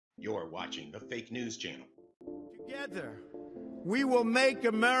You're watching the Fake News Channel. Together, we will make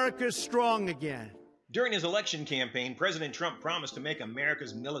America strong again. During his election campaign, President Trump promised to make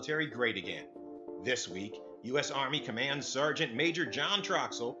America's military great again. This week, U.S. Army Command Sergeant Major John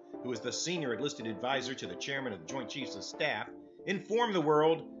Troxell, who is the senior enlisted advisor to the chairman of the Joint Chiefs of Staff, informed the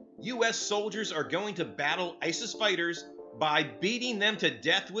world U.S. soldiers are going to battle ISIS fighters by beating them to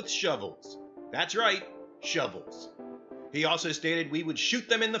death with shovels. That's right, shovels. He also stated we would shoot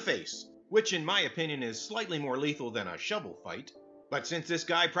them in the face, which in my opinion is slightly more lethal than a shovel fight. But since this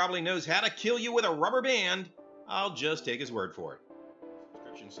guy probably knows how to kill you with a rubber band, I'll just take his word for it.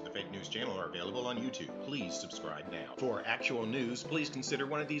 Subscriptions to the Fake News Channel are available on YouTube. Please subscribe now. For actual news, please consider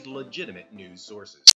one of these legitimate news sources.